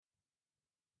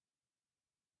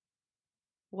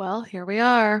Well, here we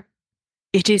are.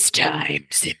 It is time,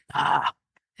 Simba.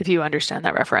 If you understand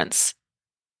that reference,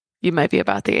 you might be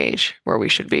about the age where we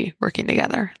should be working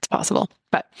together. It's possible.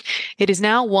 But it is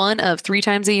now one of 3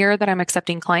 times a year that I'm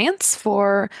accepting clients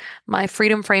for my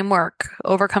Freedom Framework,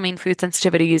 overcoming food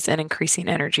sensitivities and increasing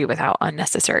energy without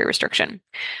unnecessary restriction.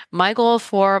 My goal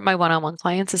for my one-on-one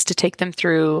clients is to take them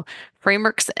through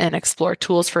frameworks and explore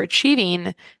tools for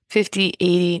achieving 50,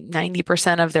 80,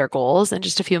 90% of their goals in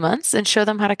just a few months and show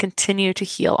them how to continue to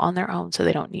heal on their own so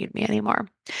they don't need me anymore.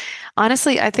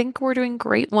 Honestly, I think we're doing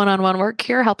great one-on-one work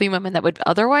here, helping women that would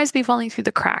otherwise be falling through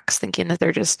the cracks, thinking that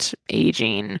they're just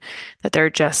aging, that they're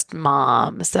just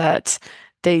moms, that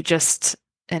they just,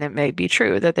 and it may be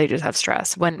true that they just have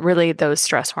stress, when really those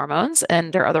stress hormones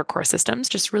and their other core systems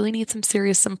just really need some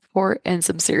serious support and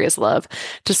some serious love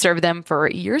to serve them for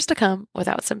years to come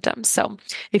without symptoms. So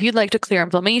if you'd like to clear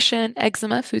inflammation,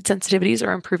 eczema, food sensitivities,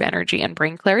 or improve energy and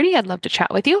brain clarity, I'd love to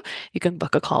chat with you. You can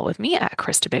book a call with me at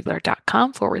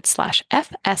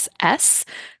KristaBigler.com/FSS,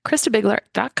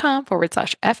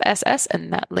 KristaBigler.com/FSS,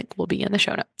 and that link will be in the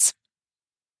show notes.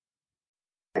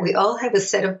 We all have a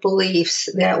set of beliefs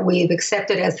that we've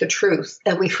accepted as the truth,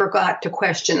 and we forgot to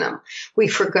question them. We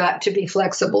forgot to be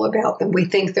flexible about them. We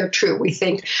think they're true. We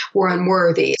think we're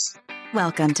unworthy.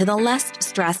 Welcome to the Less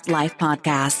Stressed Life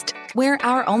podcast, where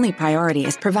our only priority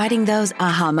is providing those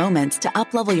aha moments to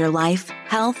uplevel your life,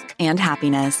 health, and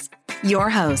happiness. Your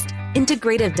host,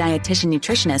 integrative dietitian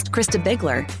nutritionist Krista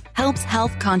Bigler, helps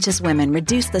health-conscious women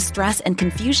reduce the stress and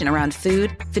confusion around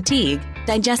food, fatigue,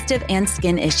 digestive, and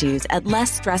skin issues at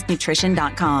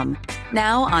lessstressednutrition.com.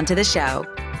 Now, onto the show.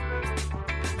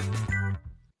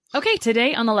 Okay,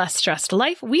 today on The Less Stressed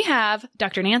Life, we have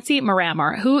Dr. Nancy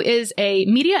Miramar, who is a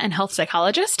media and health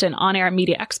psychologist, an on-air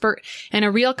media expert, and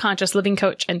a real conscious living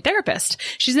coach and therapist.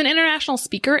 She's an international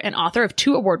speaker and author of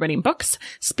 2 award-winning books,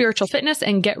 Spiritual Fitness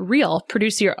and Get Real,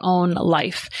 Produce Your Own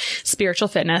Life. Spiritual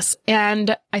Fitness.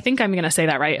 And I think I'm going to say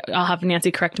that right. I'll have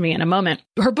Nancy correct me in a moment.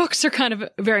 Her books are kind of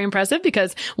very impressive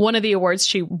because one of the awards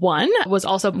she won was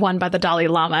also won by the Dalai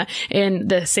Lama in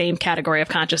the same category of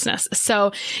consciousness.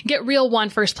 So Get Real won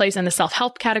first place in the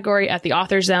self-help category at the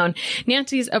Author Zone.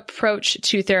 Nancy's approach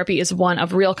to therapy is one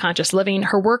of real conscious living.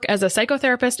 Her work as a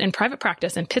psychotherapist in private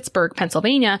practice in Pittsburgh,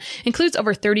 Pennsylvania, includes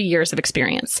over 30 years of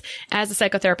experience. As a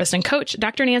psychotherapist and coach,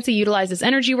 Dr. Nancy utilizes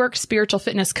energy work, spiritual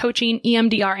fitness coaching,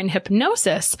 EMDR, and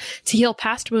hypnosis to heal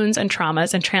past wounds and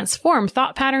traumas and transform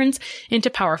thought patterns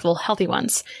into powerful, healthy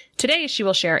ones. Today, she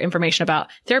will share information about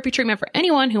therapy treatment for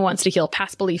anyone who wants to heal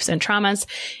past beliefs and traumas.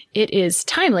 It is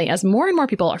timely as more and more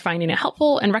people are finding it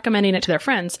helpful and recommending it to their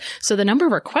friends. So the number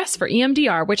of requests for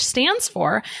EMDR, which stands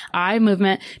for Eye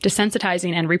Movement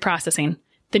Desensitizing and Reprocessing,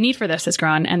 the need for this has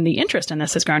grown and the interest in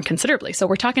this has grown considerably. So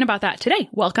we're talking about that today.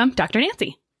 Welcome, Dr.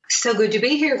 Nancy. So good to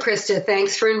be here, Krista.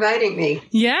 Thanks for inviting me.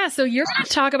 Yeah. So you're going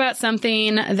to talk about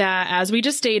something that, as we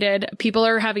just stated, people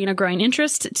are having a growing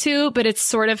interest to, but it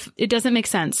doesn't make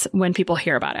sense when people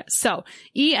hear about it. So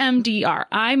EMDR,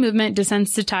 eye movement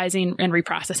desensitizing and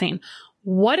reprocessing.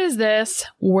 What is this?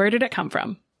 Where did it come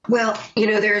from? Well,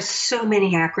 there are so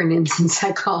many acronyms in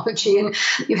psychology, and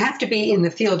you have to be in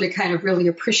the field to kind of really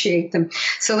appreciate them.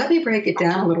 So let me break it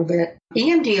down a little bit.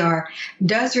 EMDR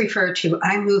does refer to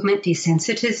eye movement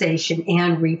desensitization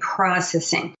and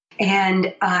reprocessing.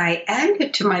 And I added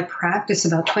it to my practice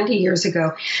about 20 years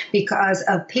ago because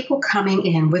of people coming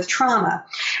in with trauma.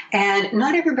 And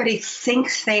not everybody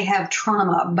thinks they have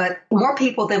trauma, but more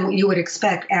people than what you would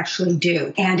expect actually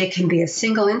do. And it can be a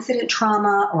single incident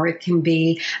trauma, or it can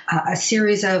be a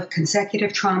series of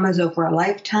consecutive traumas over a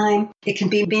lifetime. It can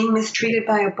be being mistreated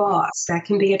by a boss. That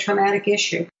can be a traumatic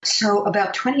issue. So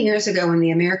about 20 years ago, when the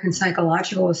American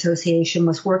Psychological Association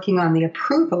was working on the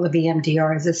approval of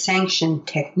EMDR as a sanctioned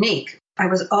technique, I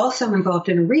was also involved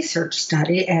in a research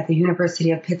study at the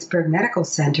University of Pittsburgh Medical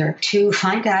Center to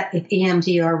find out if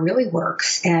EMDR really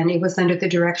works. And it was under the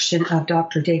direction of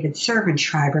Dr. David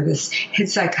Servan-Schreiber, this head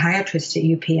psychiatrist at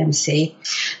UPMC,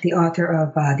 the author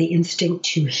of The Instinct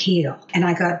to Heal. And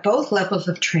I got both levels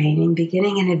of training,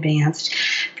 beginning and advanced,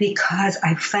 because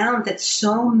I found that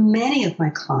so many of my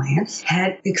clients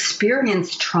had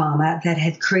experienced trauma that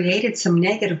had created some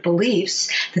negative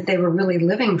beliefs that they were really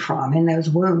living from in those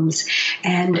wounds.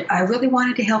 And I really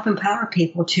wanted to help empower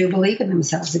people to believe in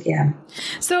themselves again.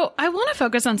 So I want to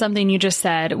focus on something you just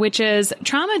said, which is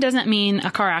trauma doesn't mean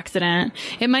a car accident.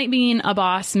 It might mean a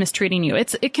boss mistreating you.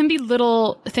 It can be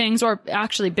little things or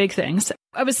actually big things.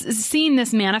 I was seeing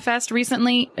this manifest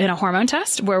recently in a hormone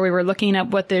test where we were looking at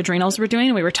what the adrenals were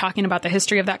doing. We were talking about the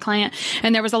history of that client,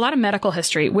 and there was a lot of medical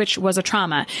history, which was a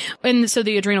trauma. And so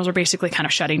the adrenals were basically kind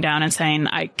of shutting down and saying,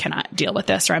 I cannot deal with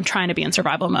this, or I'm trying to be in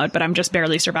survival mode, but I'm just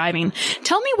barely surviving.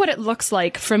 Tell me what it looks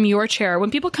like from your chair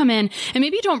when people come in and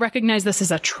maybe you don't recognize this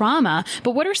as a trauma,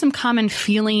 but what are some common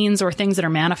feelings or things that are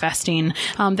manifesting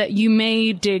that you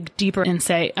may dig deeper and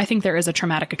say, I think there is a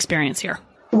traumatic experience here?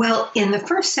 Well, in the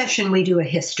first session, we do a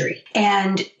history,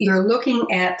 and you're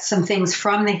looking at some things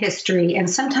from the history, and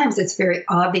sometimes it's very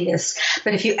obvious.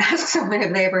 But if you ask someone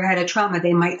if they ever had a trauma,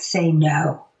 they might say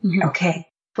no. Mm-hmm. Okay.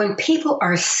 When people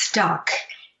are stuck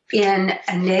in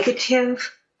a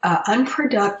negative,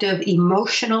 unproductive,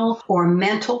 emotional, or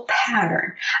mental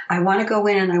pattern, I want to go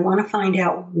in and I want to find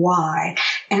out why.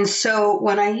 And so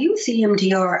when I use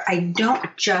EMDR, I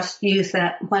don't just use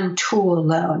that one tool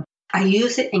alone. I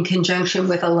use it in conjunction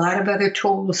with a lot of other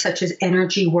tools such as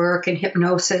energy work and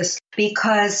hypnosis,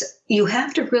 because you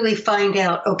have to really find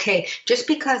out, okay, just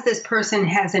because this person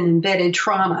has an embedded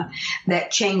trauma that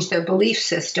changed their belief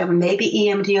system, maybe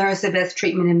EMDR is the best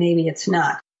treatment and maybe it's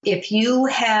not. If you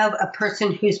have a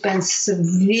person who's been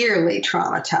severely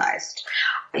traumatized,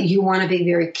 you want to be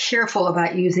very careful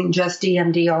about using just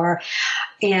EMDR.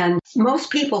 And most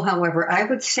people, however, I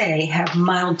would say have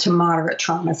mild to moderate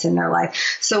traumas in their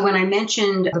life. So when I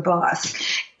mentioned the boss,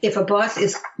 if a boss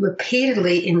is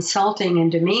repeatedly insulting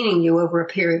and demeaning you over a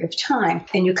period of time,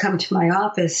 and you come to my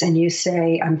office and you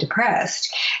say, I'm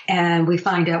depressed, and we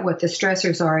find out what the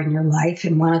stressors are in your life,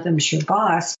 and one of them is your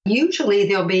boss, usually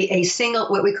there'll be a single,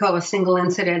 what we call a single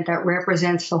incident that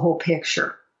represents the whole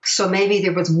picture. So maybe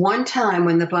there was one time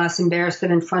when the boss embarrassed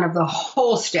them in front of the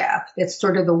whole staff. It's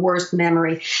sort of the worst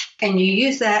memory. And you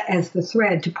use that as the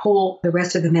thread to pull the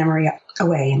rest of the memory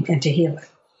away and to heal it.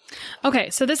 Okay,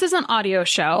 so this is an audio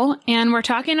show, and we're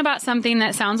talking about something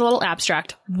that sounds a little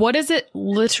abstract. What does it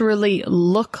literally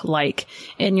look like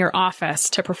in your office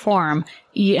to perform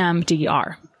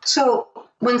EMDR? So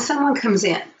when someone comes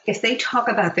in, if they talk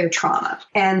about their trauma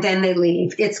and then they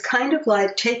leave, it's kind of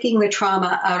like taking the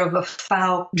trauma out of a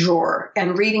file drawer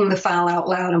and reading the file out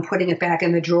loud and putting it back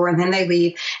in the drawer, and then they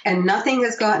leave and nothing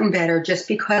has gotten better just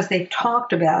because they've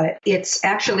talked about it. It's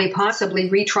actually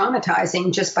possibly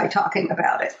re-traumatizing just by talking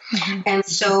about it. Mm-hmm. And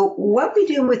so what we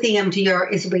do with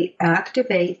EMDR is we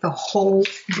activate the whole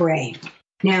brain.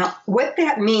 Now, what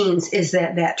that means is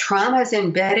that that trauma is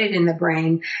embedded in the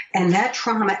brain, and that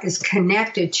trauma is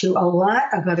connected to a lot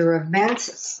of other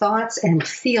events, thoughts, and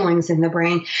feelings in the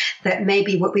brain that may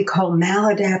be what we call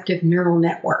maladaptive neural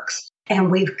networks.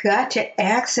 And we've got to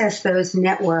access those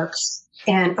networks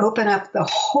and open up the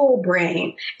whole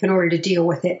brain in order to deal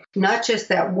with it, not just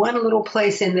that one little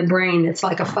place in the brain that's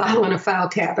like a file in a file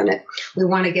cabinet. We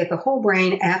want to get the whole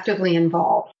brain actively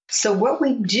involved. So what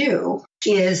we do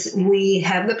is we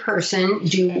have the person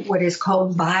do what is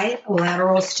called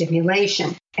bilateral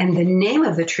stimulation. And the name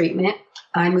of the treatment,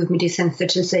 eye movement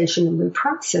desensitization and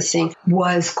reprocessing,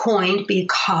 was coined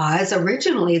because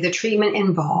originally the treatment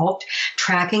involved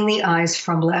tracking the eyes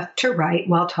from left to right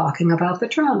while talking about the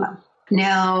trauma.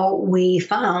 Now, we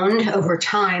found over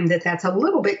time that that's a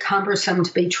little bit cumbersome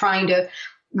to be trying to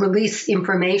release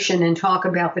information and talk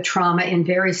about the trauma in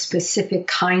very specific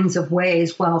kinds of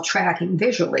ways while tracking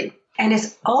visually. And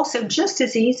it's also just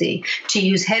as easy to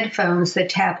use headphones that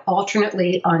tap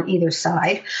alternately on either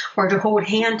side, or to hold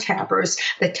hand tappers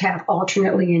that tap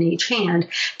alternately in each hand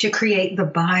to create the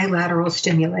bilateral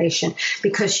stimulation,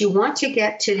 because you want to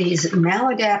get to these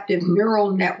maladaptive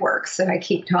neural networks that I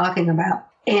keep talking about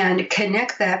and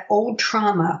connect that old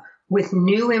trauma with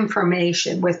new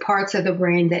information, with parts of the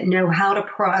brain that know how to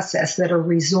process, that are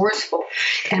resourceful.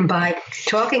 And by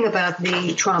talking about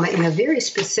the trauma in a very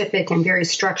specific and very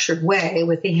structured way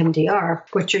with EMDR,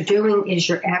 what you're doing is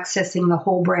you're accessing the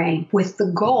whole brain with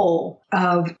the goal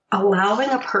of allowing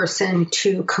a person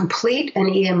to complete an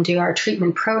EMDR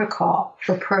treatment protocol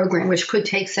or program, which could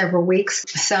take several weeks.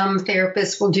 Some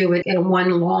therapists will do it in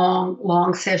one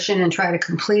long session and try to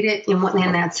complete it in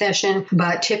that session,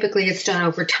 but typically it's done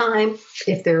over time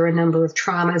if there are a number of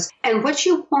traumas. And what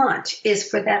you want is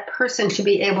for that person to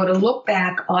be able to look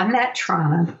back on that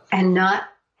trauma and not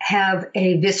have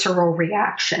a visceral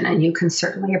reaction, and you can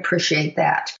certainly appreciate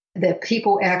that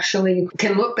people actually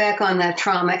can look back on that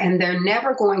trauma and they're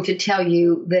never going to tell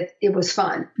you that it was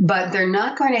fun, but they're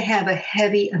not going to have a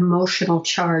heavy emotional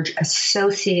charge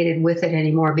associated with it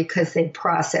anymore because they've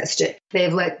processed it.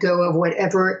 They've let go of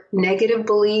whatever negative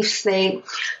beliefs they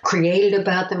created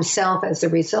about themselves as a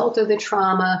result of the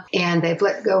trauma, and they've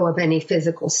let go of any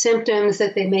physical symptoms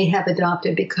that they may have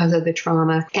adopted because of the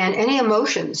trauma, and any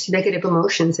emotions, negative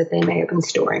emotions that they may have been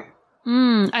storing.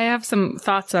 I have some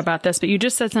thoughts about this, but you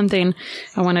just said something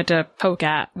I wanted to poke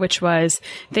at, which was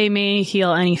they may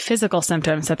heal any physical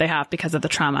symptoms that they have because of the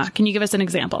trauma. Can you give us an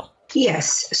example?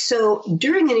 Yes. So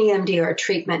during an EMDR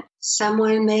treatment,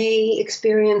 someone may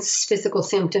experience physical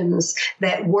symptoms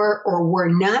that were or were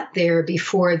not there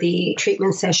before the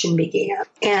treatment session began.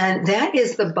 And that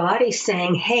is the body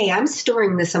saying, hey, I'm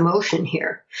storing this emotion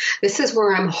here. This is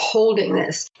where I'm holding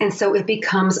this. And so it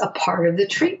becomes a part of the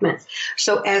treatment.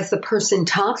 So as the person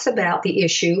talks about the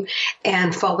issue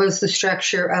and follows the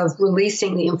structure of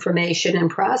releasing the information and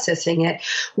processing it,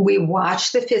 we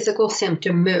watch the physical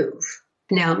symptom move.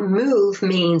 Now, move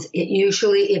means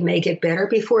it may get better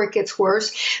before it gets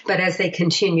worse, but as they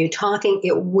continue talking,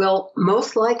 it will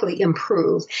most likely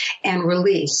improve and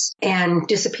release and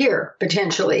disappear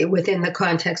potentially within the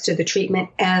context of the treatment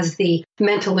as the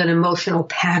mental and emotional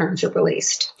patterns are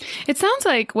released. It sounds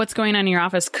like what's going on in your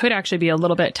office could actually be a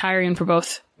little bit tiring for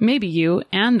both maybe you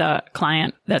and the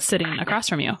client that's sitting across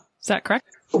from you. Is that correct?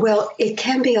 Well, it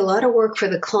can be a lot of work for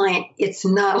the client. It's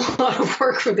not a lot of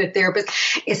work for the therapist.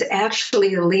 It's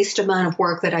actually the least amount of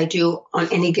work that I do on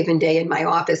any given day in my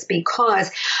office because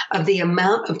of the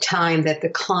amount of time that the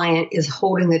client is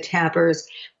holding the tappers,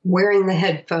 wearing the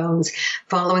headphones,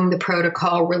 following the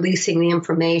protocol, releasing the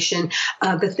information.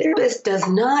 The therapist does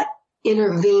not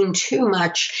intervene too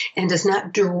much and does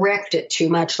not direct it too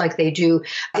much like they do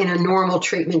in a normal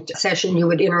treatment session. You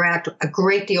would interact a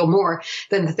great deal more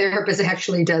than the therapist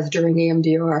actually does during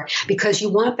EMDR because you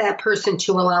want that person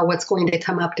to allow what's going to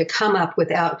come up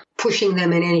without pushing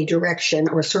them in any direction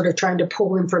or sort of trying to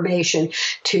pull information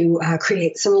to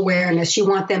create some awareness. You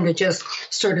want them to just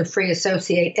sort of free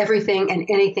associate everything and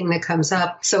anything that comes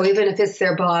up. So even if it's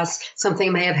their boss,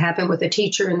 something may have happened with a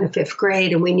teacher in the 5th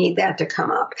grade and we need that to come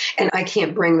up. And I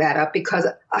can't bring that up because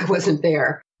I wasn't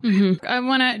there. Mm-hmm. I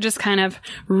want to just kind of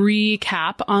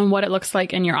recap on what it looks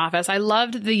like in your office. I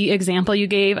loved the example you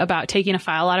gave about taking a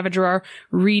file out of a drawer,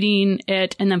 reading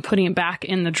it, and then putting it back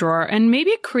in the drawer and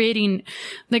maybe creating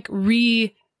like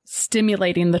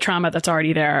stimulating the trauma that's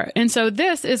already there. And so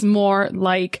this is more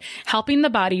like helping the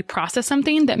body process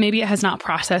something that maybe it has not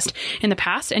processed in the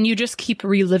past. And you just keep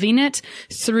reliving it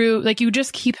through, like you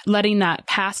just keep letting that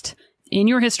past in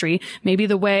your history, maybe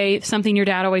the way something your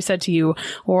dad always said to you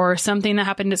or something that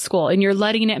happened at school, and you're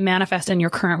letting it manifest in your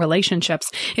current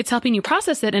relationships. It's helping you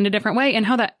process it in a different way. And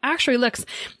how that actually looks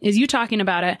is you talking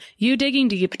about it, you digging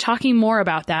deep, talking more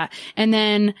about that. And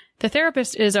then the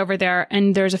therapist is over there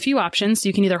and there's a few options. So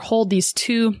you can either hold these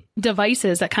two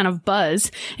devices that kind of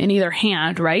buzz in either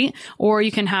hand, right? Or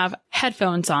you can have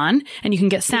headphones on and you can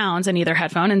get sounds in either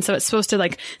headphone. And so it's supposed to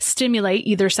like stimulate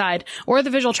either side, or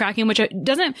the visual tracking, which it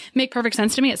doesn't make perfect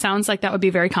sense to me. It sounds like that would be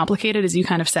very complicated, as you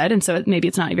kind of said. And so maybe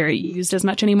it's not very used as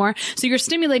much anymore. So you're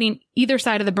stimulating either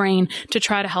side of the brain to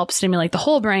try to help stimulate the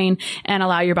whole brain and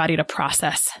allow your body to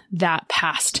process that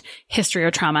past history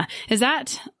or trauma. Is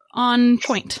that on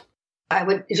point? I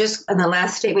would just, on the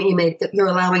last statement you made, that you're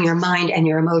allowing your mind and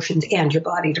your emotions and your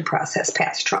body to process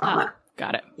past trauma.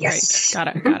 Got it. Yes.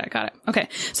 Great. Got it. Okay.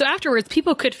 So afterwards,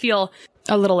 people could feel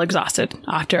a little exhausted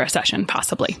after a session,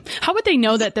 possibly. How would they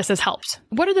know that this has helped?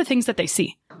 What are the things that they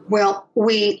see? Well,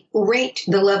 we rate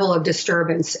the level of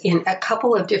disturbance in a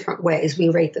couple of different ways. We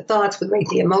rate the thoughts, we rate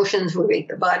the emotions, we rate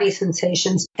the body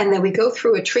sensations, and then we go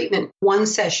through a treatment, one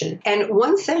session. And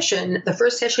one session, the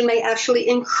first session may actually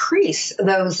increase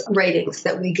those ratings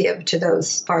that we give to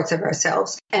those parts of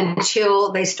ourselves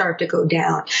until they start to go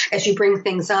down. As you bring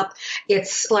things up,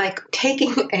 it's like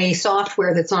taking a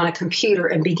software that's on a computer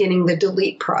and beginning the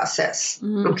delete process.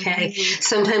 Okay.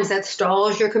 Sometimes that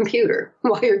stalls your computer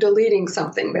while you're deleting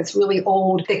something that's really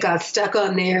old that got stuck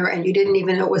on there and you didn't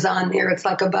even know it was on there. It's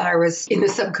like a virus in the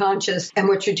subconscious. And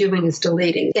what you're doing is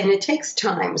deleting. And it takes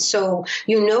time. So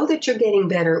you know that you're getting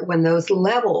better when those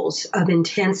levels of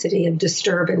intensity of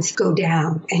disturbance go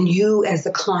down and you as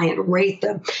the client rate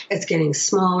them as getting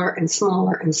smaller and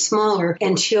smaller and smaller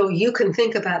until you can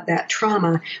think about that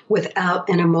trauma without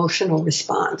an emotional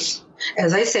response.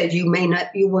 As I said, you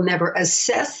will never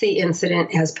assess the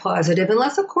incident as positive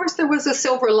unless, of course, there was a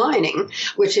silver lining,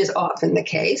 which is often the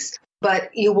case.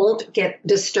 But you won't get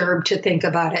disturbed to think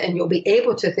about it, and you'll be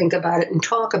able to think about it and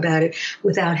talk about it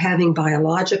without having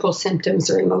biological symptoms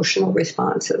or emotional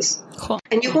responses. Cool.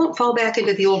 And you won't fall back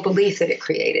into the old belief that it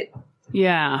created.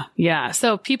 Yeah.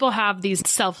 So people have these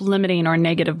self-limiting or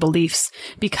negative beliefs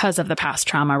because of the past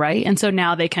trauma, right? And so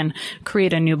now they can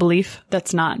create a new belief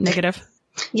that's not negative.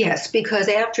 Yes, because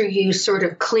after you sort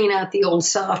of clean out the old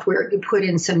software, you put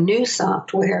in some new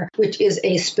software, which is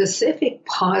a specific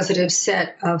positive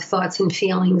set of thoughts and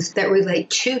feelings that relate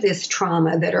to this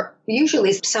trauma that are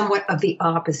usually somewhat of the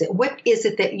opposite. What is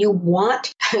it that you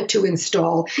want to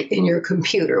install in your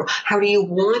computer? How do you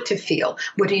want to feel?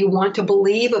 What do you want to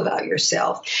believe about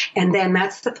yourself? And then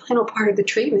that's the final part of the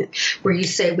treatment where you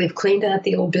say, we've cleaned out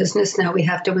the old business. Now we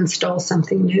have to install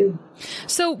something new.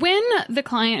 So when the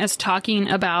client is talking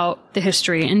about the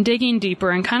history and digging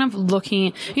deeper and kind of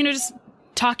looking, just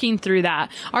talking through that,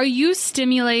 are you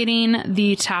stimulating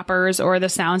the tappers or the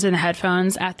sounds in the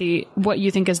headphones at what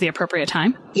you think is the appropriate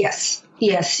time? Yes.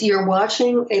 Yes, you're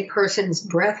watching a person's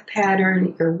breath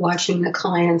pattern. You're watching the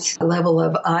client's level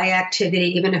of eye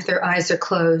activity. Even if their eyes are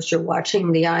closed, you're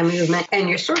watching the eye movement, and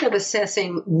you're sort of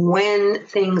assessing when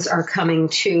things are coming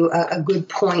to a good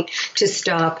point to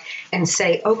stop and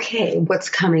say, okay, what's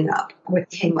coming up?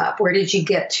 What came up? Where did you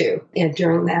get to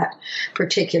during that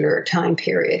particular time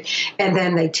period? And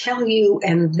then they tell you,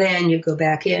 and then you go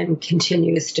back in,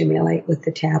 continue to stimulate with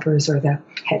the tappers or the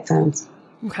headphones.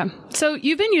 Okay. So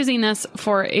you've been using this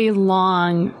for a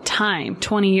long time.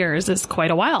 20 years is quite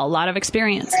a while, a lot of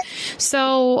experience.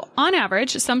 So on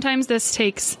average, sometimes this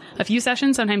takes a few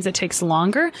sessions, sometimes it takes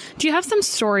longer. Do you have some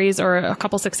stories or a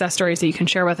couple success stories that you can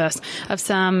share with us of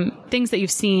some things that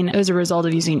you've seen as a result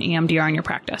of using EMDR in your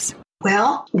practice?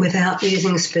 Well, without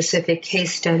using specific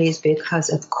case studies,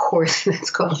 because of course that's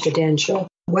confidential.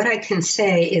 What I can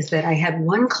say is that I had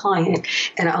one client,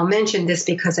 and I'll mention this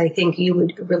because I think you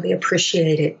would really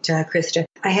appreciate it, Krista.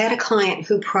 I had a client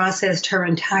who processed her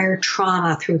entire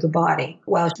trauma through the body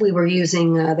while we were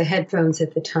using the headphones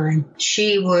at the time.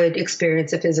 She would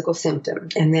experience a physical symptom,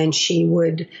 and then she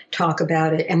would talk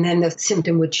about it, and then the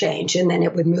symptom would change, and then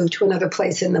it would move to another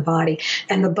place in the body.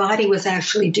 And the body was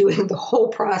actually doing the whole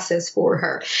process for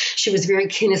her. She was a very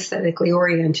kinesthetically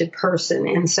oriented person,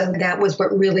 and so that was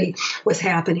what really was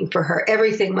happening for her.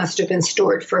 Everything must have been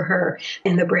stored for her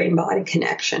in the brain-body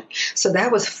connection. So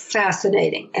that was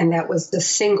fascinating, and that was the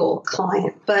single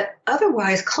client. But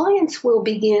otherwise, clients will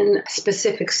begin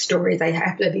specific stories. I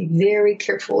have to be very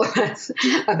careful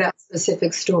about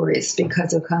specific stories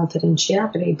because of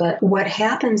confidentiality. But what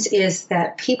happens is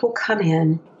that people come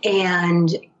in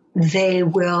and they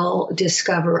will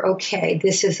discover, okay,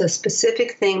 this is a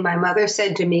specific thing my mother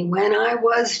said to me when I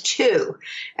was 2,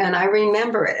 and I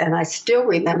remember it, and I still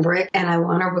remember it, and I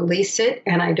want to release it,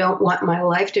 and I don't want my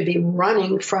life to be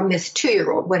running from this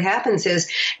 2-year-old. What happens is,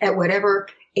 at whatever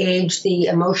age the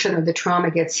emotion or the trauma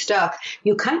gets stuck,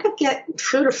 you kind of get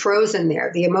sort of frozen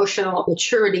there. The emotional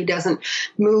maturity doesn't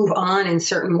move on in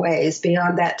certain ways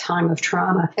beyond that time of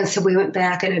trauma. And so we went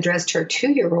back and addressed her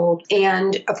 2-year-old.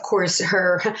 And of course,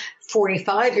 her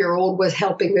 45-year-old was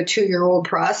helping the 2-year-old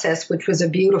process, which was a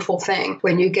beautiful thing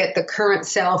when you get the current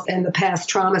self and the past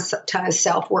traumatized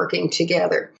self working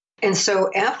together. And so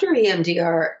after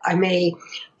EMDR, I may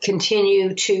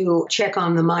continue to check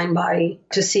on the mind body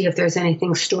to see if there's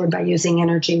anything stored by using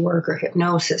energy work or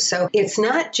hypnosis. So it's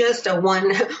not just a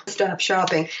one-stop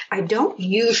shopping. I don't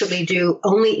usually do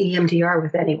only EMDR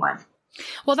with anyone.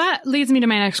 Well, that leads me to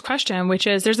my next question, which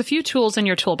is there's a few tools in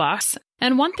your toolbox.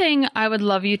 And one thing I would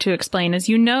love you to explain is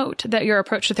you note that your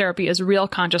approach to therapy is real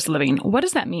conscious living. What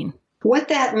does that mean? What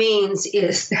that means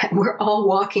is that we're all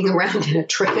walking around in a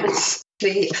trance.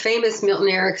 The famous Milton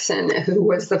Erickson, who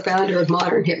was the founder of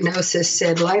modern hypnosis,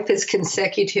 said life is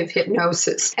consecutive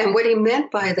hypnosis. And what he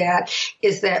meant by that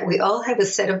is that we all have a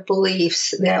set of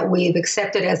beliefs that we've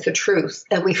accepted as the truth,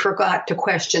 and we forgot to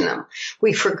question them.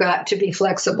 We forgot to be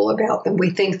flexible about them. We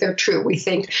think they're true. We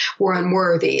think we're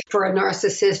unworthy. For a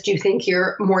narcissist, you think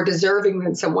you're more deserving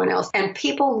than someone else. And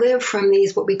people live from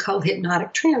these what we call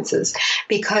hypnotic trances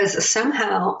because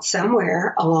somehow,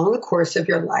 somewhere along the course of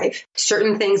your life,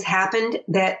 certain things happened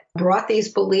that brought these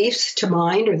beliefs to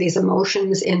mind or these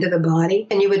emotions into the body,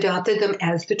 and you adopted them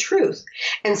as the truth.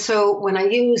 And so when I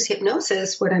use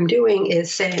hypnosis, what I'm doing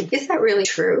is saying, is that really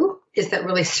true? Is that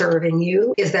really serving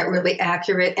you? Is that really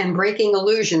accurate? And breaking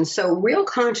illusions. So real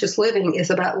conscious living is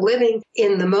about living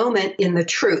in the moment, in the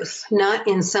truth, not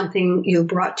in something you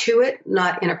brought to it,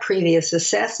 not in a previous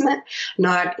assessment,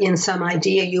 not in some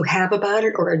idea you have about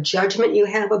it or a judgment you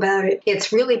have about it.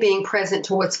 It's really being present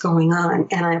to what's going on.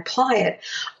 And I apply it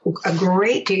a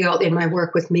great deal in my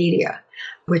work with media,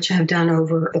 which I've done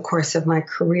over the course of my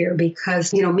career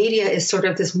because, media is sort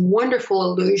of this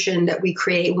wonderful illusion that we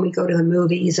create when we go to the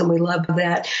movies, and we love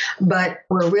that. But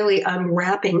we're really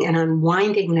unwrapping and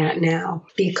unwinding that now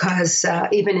because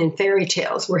even in fairy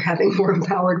tales, we're having more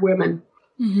empowered women.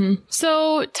 Mm-hmm.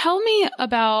 So tell me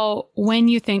about when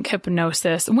you think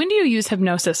hypnosis, when do you use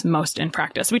hypnosis most in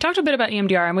practice? We talked a bit about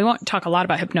EMDR and we won't talk a lot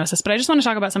about hypnosis, but I just want to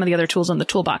talk about some of the other tools in the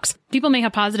toolbox. People may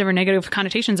have positive or negative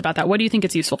connotations about that. What do you think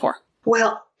it's useful for?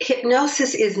 Well,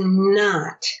 hypnosis is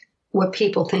not what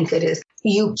people think it is.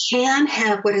 You can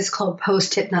have what is called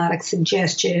post-hypnotic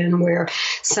suggestion, where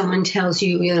someone tells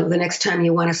you, the next time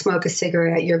you want to smoke a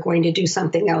cigarette, you're going to do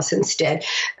something else instead.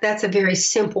 That's a very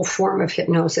simple form of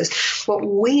hypnosis. What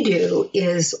we do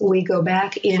is we go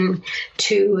back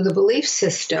into the belief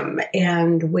system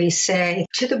and we say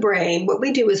to the brain, what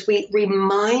we do is we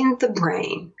remind the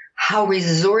brain how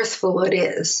resourceful it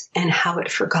is and how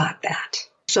it forgot that.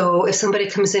 So if somebody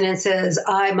comes in and says,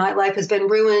 my life has been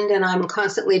ruined and I'm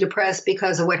constantly depressed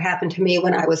because of what happened to me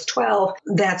when I was 12,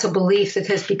 that's a belief that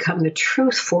has become the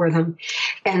truth for them.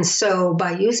 And so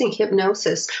by using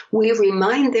hypnosis, we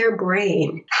remind their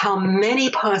brain how many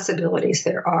possibilities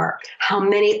there are, how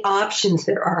many options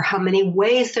there are, how many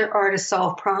ways there are to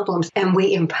solve problems. And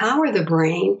we empower the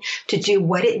brain to do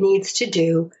what it needs to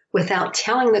do without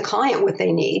telling the client what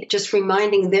they need, just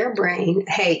reminding their brain,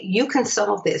 hey, you can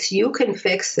solve this, you can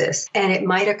fix this. And it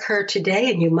might occur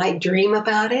today and you might dream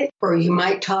about it, or you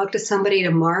might talk to somebody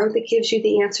tomorrow that gives you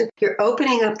the answer. You're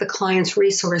opening up the client's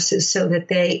resources so that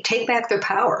they take back their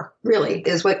power, really,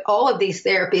 is what all of these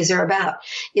therapies are about,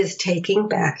 is taking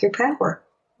back your power.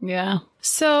 Yeah.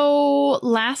 So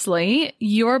lastly,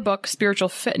 your book, Spiritual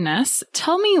Fitness.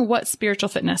 Tell me what spiritual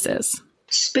fitness is.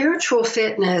 Spiritual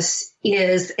fitness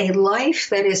is a life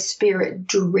that is spirit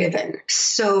driven.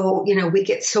 So, we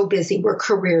get so busy. We're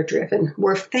career driven.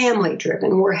 We're family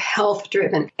driven. We're health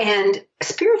driven. And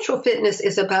spiritual fitness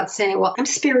is about saying, well, I'm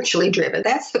spiritually driven.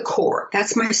 That's the core.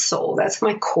 That's my soul. That's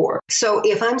my core. So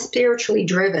if I'm spiritually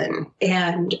driven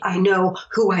and I know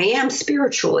who I am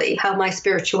spiritually, how my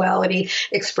spirituality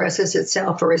expresses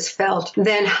itself or is felt,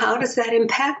 then how does that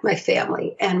impact my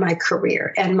family and my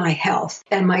career and my health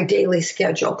and my daily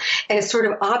schedule? And it's sort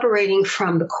of operating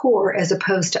from the core as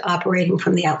opposed to operating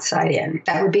from the outside in.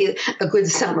 That would be a good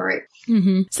summary.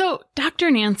 Mm-hmm. So,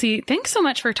 Dr. Nancy, thanks so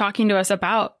much for talking to us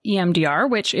about EMDR,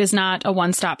 which is not a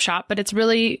one-stop shop, but it's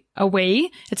really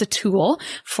it's a tool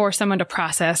for someone to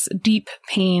process deep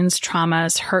pains,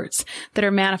 traumas, hurts that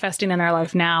are manifesting in their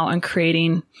life now and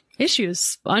creating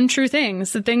issues, untrue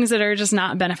things, the things that are just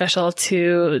not beneficial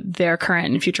to their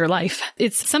current and future life.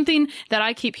 It's something that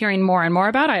I keep hearing more and more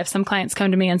about. I have some clients come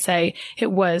to me and say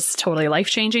it was totally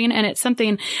life-changing, and it's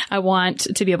something I want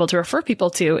to be able to refer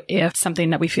people to if something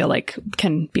that we feel like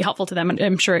can be helpful to them. And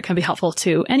I'm sure it can be helpful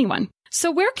to anyone. So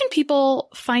where can people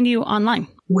find you online?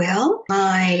 Well,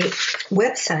 my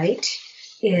website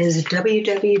is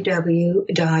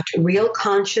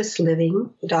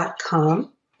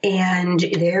www.realconsciousliving.com. And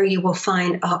there you will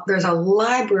find there's a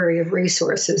library of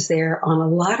resources there on a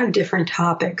lot of different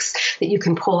topics that you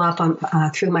can pull up on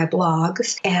through my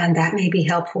blogs. And that may be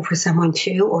helpful for someone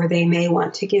too, or they may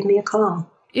want to give me a call.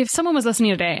 If someone was listening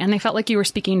today and they felt like you were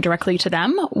speaking directly to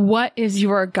them, what is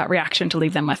your gut reaction to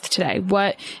leave them with today?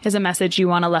 What is a message you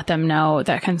want to let them know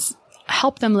that can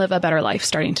help them live a better life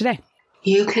starting today?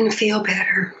 You can feel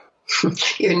better.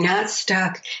 You're not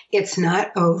stuck. It's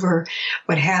not over.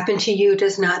 What happened to you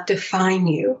does not define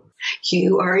you.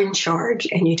 You are in charge,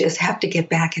 and you just have to get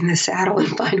back in the saddle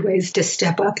and find ways to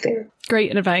step up there.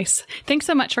 Great advice. Thanks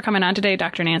so much for coming on today,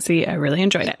 Dr. Nancy. I really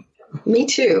enjoyed it. Me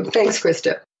too. Thanks,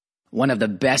 Krista. One of the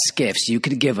best gifts you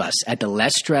could give us at The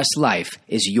Less Stressed Life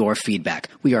is your feedback.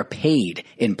 We are paid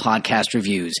in podcast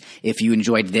reviews. If you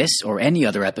enjoyed this or any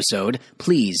other episode,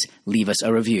 please leave us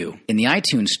a review. In the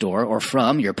iTunes store or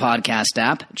from your podcast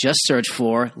app, just search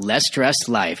for Less Stressed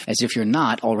Life as if you're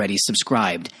not already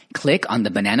subscribed. Click on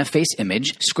the banana face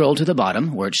image, scroll to the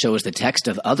bottom where it shows the text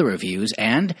of other reviews,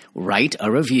 and write a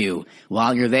review.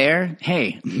 While you're there,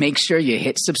 hey, make sure you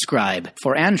hit subscribe.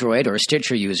 For Android or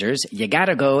Stitcher users, you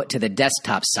gotta go to the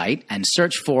desktop site and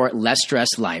search for Less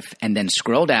Stressed Life, and then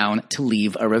scroll down to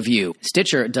leave a review.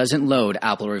 Stitcher doesn't load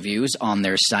Apple reviews on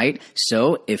their site,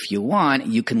 so if you want,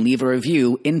 you can leave a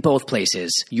review in both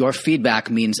places. Your feedback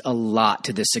means a lot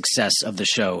to the success of the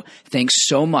show. Thanks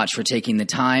so much for taking the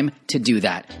time to do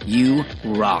that. You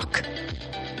rock.